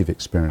plenty of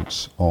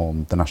experience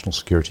on the National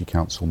Security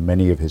Council.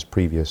 Many of his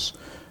previous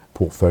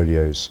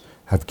portfolios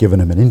have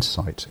given him an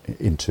insight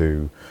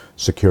into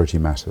security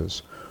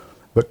matters.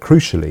 But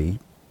crucially,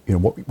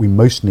 what we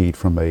most need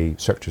from a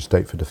Secretary of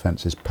State for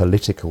Defence is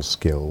political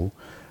skill,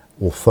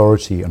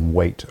 authority and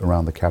weight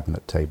around the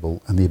cabinet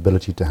table, and the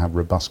ability to have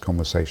robust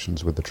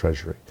conversations with the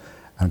Treasury.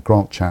 And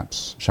Grant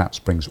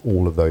Shapps brings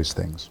all of those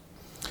things.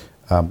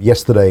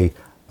 Yesterday,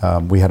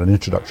 we had an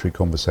introductory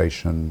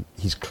conversation.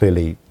 He's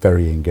clearly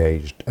very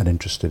engaged and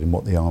interested in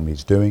what the Army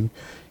is doing.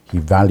 He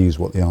values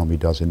what the Army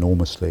does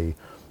enormously.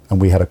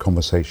 And we had a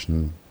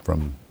conversation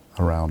from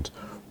around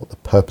what the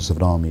purpose of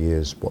an Army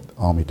is, what the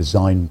Army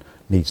design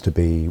needs to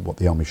be, what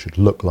the Army should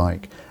look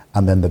like,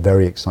 and then the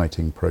very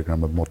exciting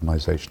programme of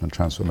modernisation and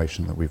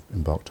transformation that we've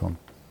embarked on.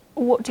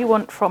 What do you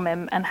want from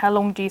him, and how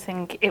long do you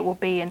think it will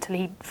be until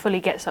he fully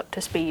gets up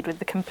to speed with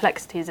the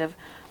complexities of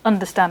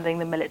understanding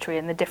the military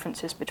and the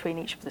differences between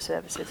each of the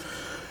services?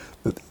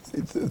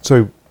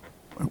 So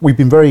we've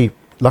been very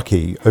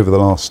lucky over the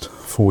last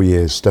 4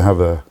 years to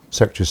have a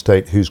Secretary of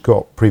State who's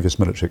got previous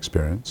military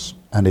experience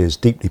and is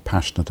deeply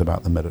passionate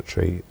about the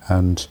military,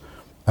 and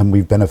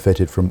we've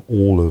benefited from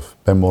all of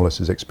Ben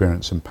Wallace's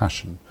experience and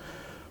passion.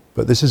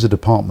 But this is a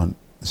department,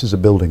 this is a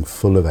building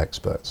full of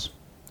experts.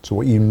 So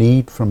what you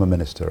need from a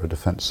minister, a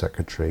defence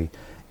secretary,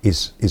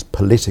 is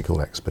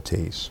political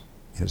expertise.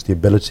 It's the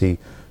ability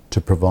to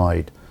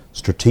provide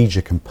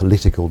strategic and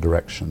political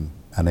direction.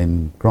 And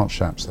in Grant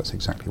Shapps, that's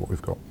exactly what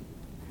we've got.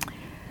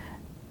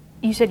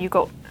 You said you've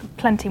got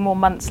plenty more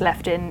months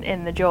left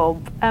in the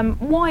job.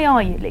 Why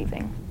are you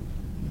leaving?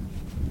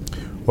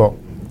 Well,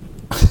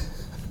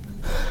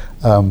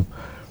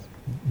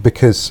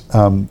 because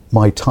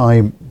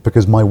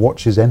my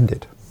watch is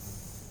ended.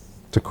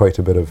 To quote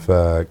a bit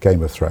of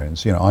Game of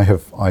Thrones,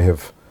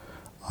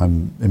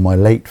 I'm in my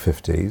late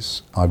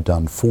 50s. I've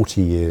done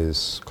 40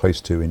 years, close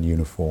to, in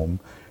uniform.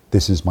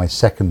 This is my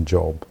second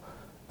job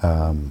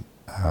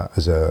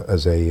as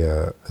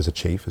a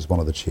chief, as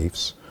one of the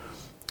chiefs,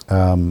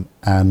 and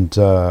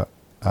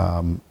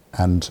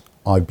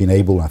I've been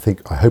able.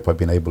 I hope I've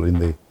been able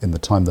in the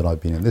time that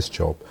I've been in this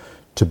job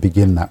to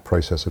begin that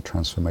process of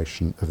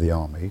transformation of the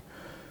Army.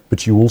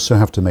 But you also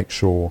have to make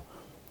sure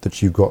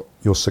that you've got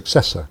your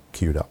successor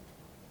queued up.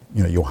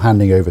 You're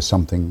handing over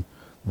something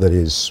that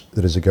is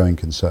a going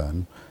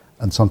concern,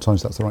 and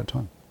sometimes that's the right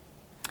time.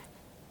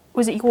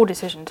 Was it your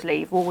decision to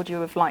leave, or would you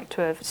have liked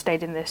to have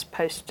stayed in this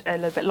post a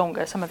little bit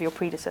longer? Some of your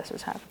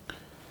predecessors have.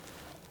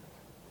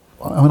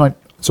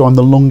 So I'm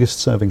the longest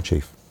serving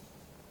chief.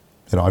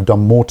 I've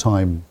done more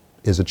time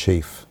as a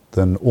chief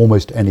than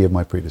almost any of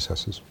my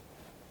predecessors.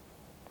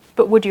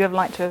 But would you have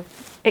liked to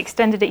have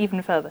extended it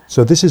even further?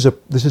 So this is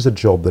a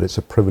job that it's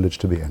a privilege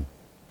to be in,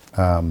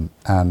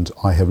 and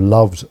I have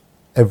loved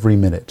every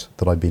minute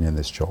that I've been in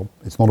this job.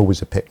 It's not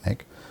always a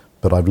picnic,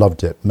 but I've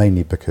loved it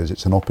mainly because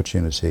it's an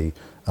opportunity,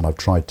 and I've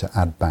tried to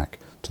add back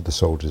to the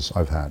soldiers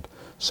I've had.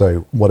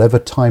 So whatever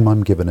time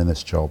I'm given in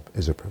this job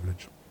is a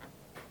privilege.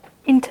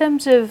 In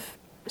terms of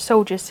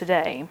soldiers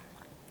today,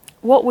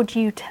 what would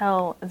you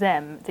tell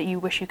them that you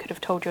wish you could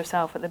have told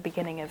yourself at the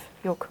beginning of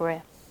your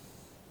career?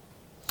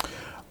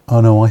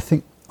 Oh no, I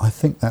think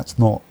that's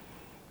not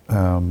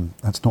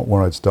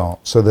where I'd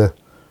start. So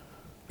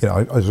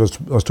I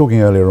was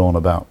talking earlier on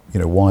about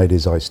why it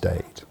is I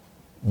stayed.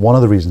 One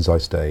of the reasons I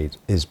stayed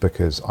is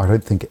because I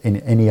don't think in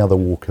any other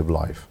walk of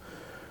life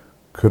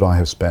could I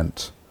have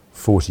spent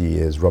 40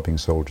 years rubbing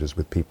soldiers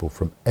with people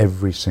from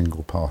every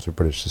single part of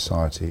British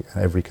society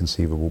and every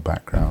conceivable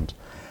background,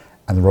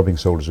 and rubbing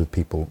soldiers with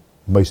people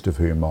most of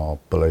whom are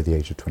below the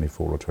age of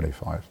 24 or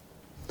 25.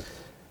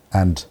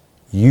 And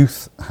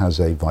youth has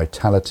a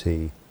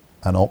vitality,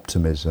 an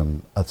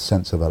optimism, a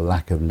sense of a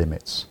lack of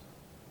limits.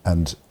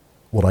 And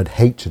what I'd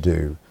hate to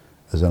do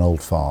as an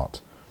old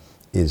fart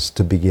is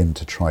to begin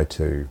to try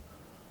to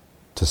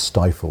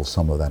stifle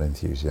some of that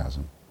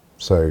enthusiasm.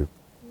 So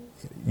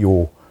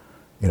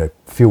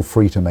feel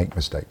free to make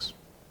mistakes.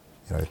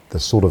 The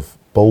sort of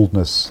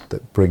boldness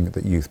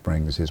that youth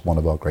brings is one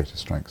of our greatest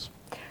strengths.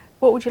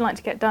 What would you like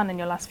to get done in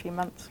your last few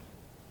months?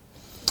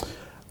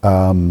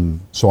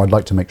 So I'd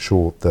like to make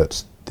sure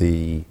that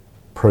the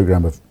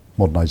programme of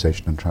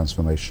modernisation and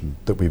transformation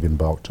that we've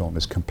embarked on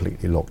is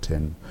completely locked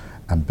in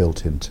and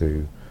built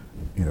into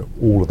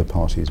all of the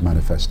parties'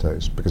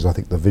 manifestos, because I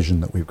think the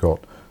vision that we've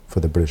got for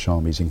the British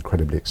Army is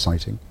incredibly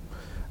exciting.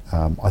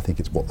 I think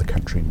it's what the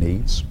country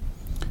needs,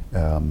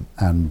 and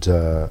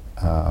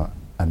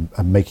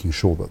making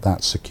sure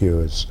that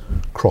secures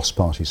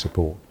cross-party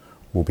support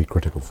will be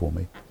critical for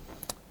me,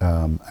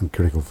 and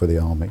critical for the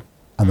Army.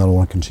 And then I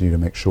want to continue to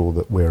make sure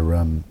that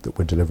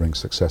we're delivering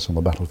success on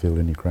the battlefield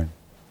in Ukraine.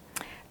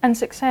 And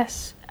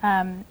success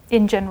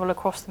in general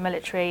across the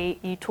military.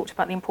 You talked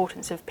about the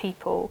importance of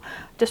people.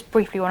 Just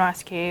briefly want to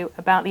ask you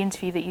about the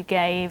interview that you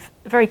gave,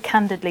 very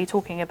candidly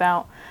talking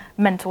about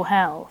mental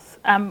health.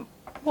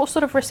 What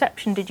sort of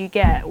reception did you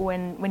get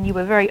when you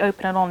were very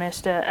open and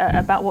honest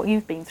about what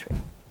you've been through?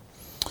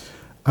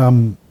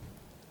 That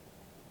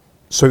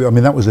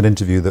was an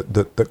interview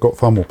that got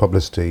far more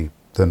publicity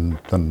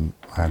than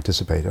I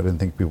anticipated. I didn't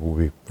think people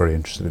would be very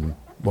interested in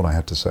what I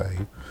had to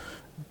say.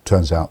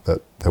 Turns out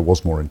that there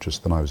was more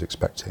interest than I was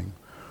expecting.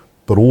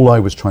 But all I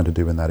was trying to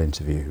do in that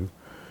interview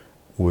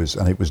was,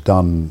 and it was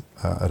done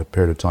at a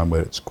period of time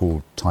where it's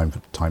called time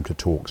to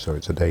talk, so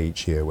it's a day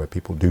each year where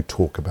people do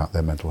talk about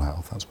their mental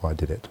health. That's why I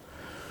did it.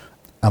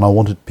 And I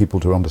wanted people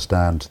to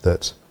understand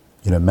that,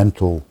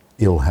 mental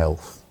ill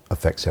health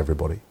affects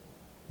everybody.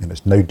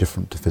 It's no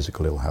different to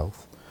physical ill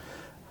health.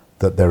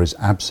 That there is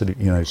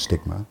absolutely no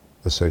stigma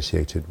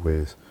associated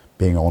with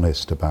being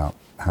honest about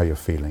how you're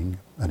feeling.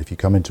 And if you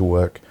come into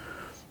work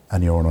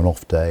and you're on an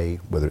off day,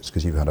 whether it's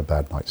because you've had a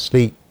bad night's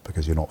sleep,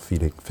 because you're not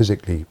feeling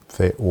physically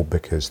fit, or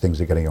because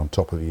things are getting on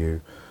top of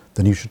you,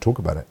 then you should talk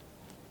about it.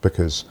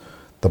 Because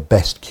the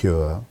best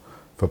cure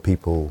for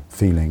people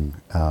feeling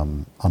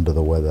under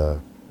the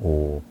weather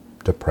or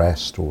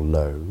depressed or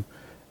low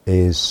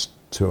is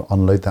to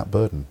unload that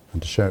burden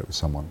and to share it with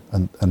someone.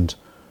 And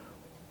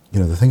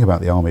the thing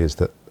about the Army is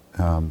that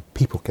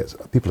people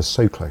are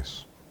so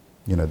close.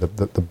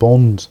 The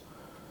bond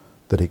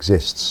that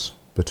exists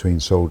between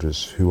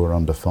soldiers who are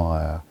under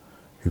fire,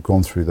 who've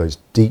gone through those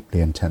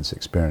deeply intense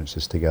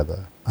experiences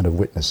together and have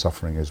witnessed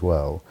suffering as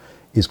well,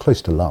 is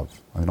close to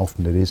love.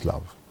 Often it is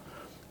love.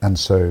 And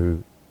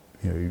so,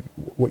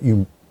 what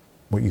you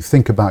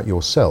think about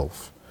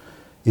yourself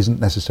isn't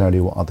necessarily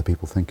what other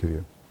people think of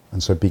you.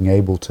 And so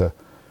people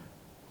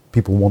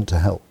want to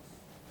help.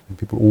 And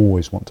people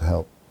always want to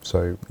help.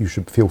 So you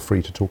should feel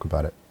free to talk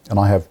about it. And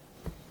I have,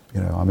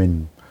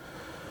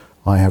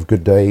 I have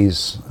good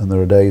days, and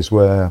there are days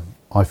where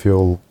I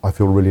feel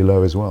really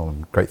low as well.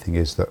 And the great thing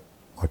is that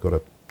I've got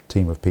a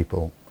team of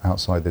people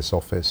outside this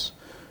office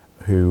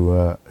who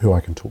I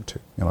can talk to.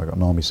 I've got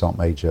an Army Sergeant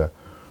Major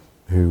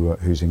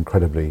who's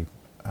incredibly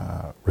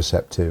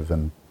receptive,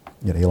 and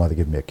he'll either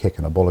give me a kick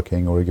and a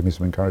bollocking, or he'll give me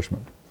some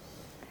encouragement.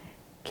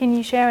 Can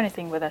you share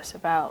anything with us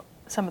about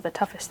some of the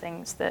toughest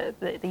things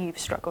that you've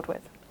struggled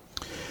with?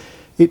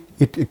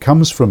 It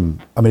comes from,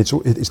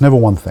 it's never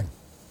one thing.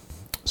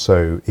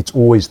 So it's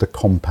always the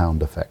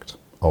compound effect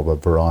of a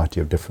variety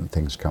of different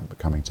things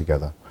coming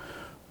together.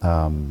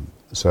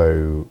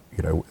 So,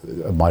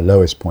 at my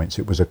lowest points,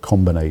 it was a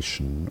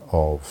combination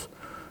of,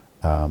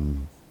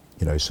 some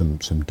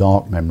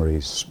dark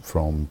memories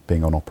from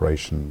being on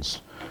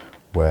operations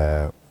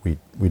where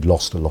we'd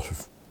lost a lot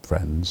of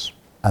friends,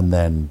 and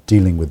then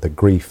dealing with the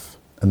grief,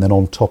 and then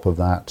on top of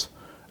that,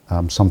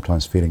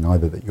 sometimes feeling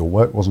either that your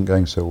work wasn't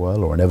going so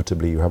well, or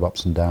inevitably you have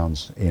ups and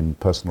downs in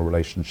personal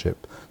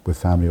relationship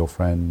with family or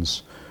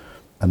friends,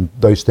 and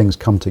those things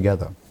come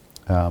together.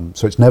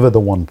 So it's never the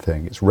one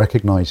thing. It's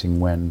recognizing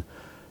when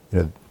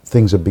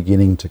things are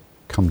beginning to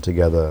come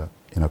together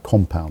in a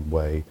compound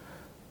way.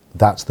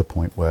 That's the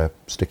point where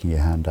sticking your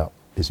hand up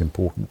is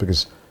important,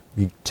 because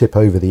you tip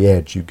over the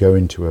edge, you go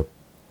into a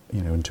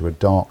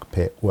dark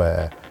pit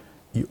where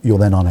you're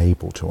then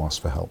unable to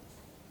ask for help.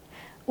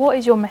 What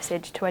is your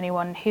message to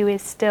anyone who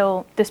is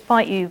still,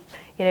 despite you,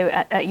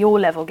 at your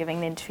level giving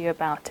an interview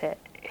about it,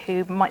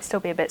 who might still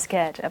be a bit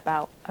scared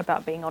about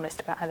being honest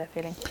about how they're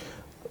feeling?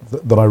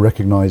 That I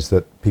recognise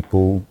that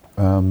people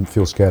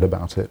feel scared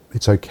about it.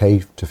 It's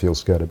okay to feel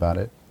scared about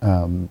it.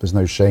 There's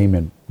no shame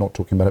in not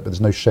talking about it, but there's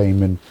no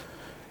shame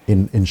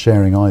in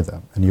sharing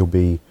either.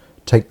 And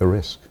take the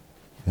risk.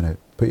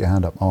 Put your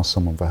hand up, ask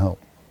someone for help.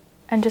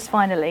 And just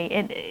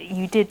finally,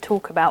 you did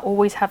talk about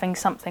always having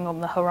something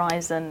on the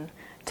horizon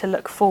to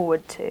look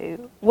forward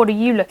to. What are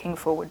you looking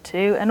forward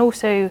to? And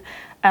also,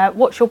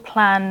 what's your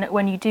plan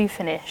when you do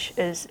finish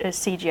as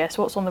CGS?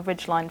 What's on the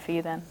ridgeline for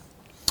you then?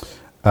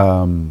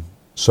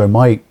 So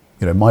my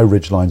my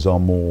ridgelines are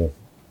more,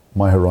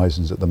 my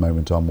horizons at the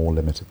moment are more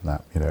limited than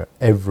that.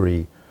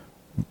 Every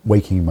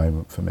waking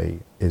moment for me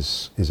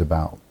is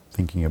about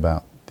thinking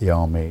about the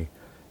army,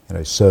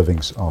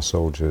 serving our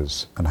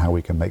soldiers and how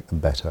we can make them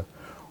better.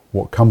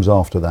 What comes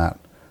after that,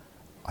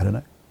 I don't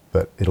know,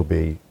 but it'll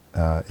be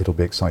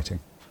exciting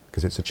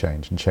because it's a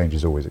change, and change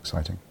is always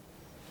exciting.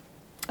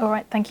 All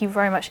right, thank you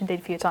very much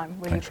indeed for your time.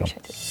 Really Thanks,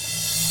 appreciate it.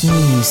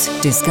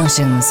 News,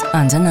 discussions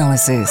and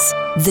analysis.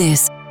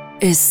 This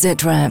is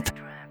Sitrep.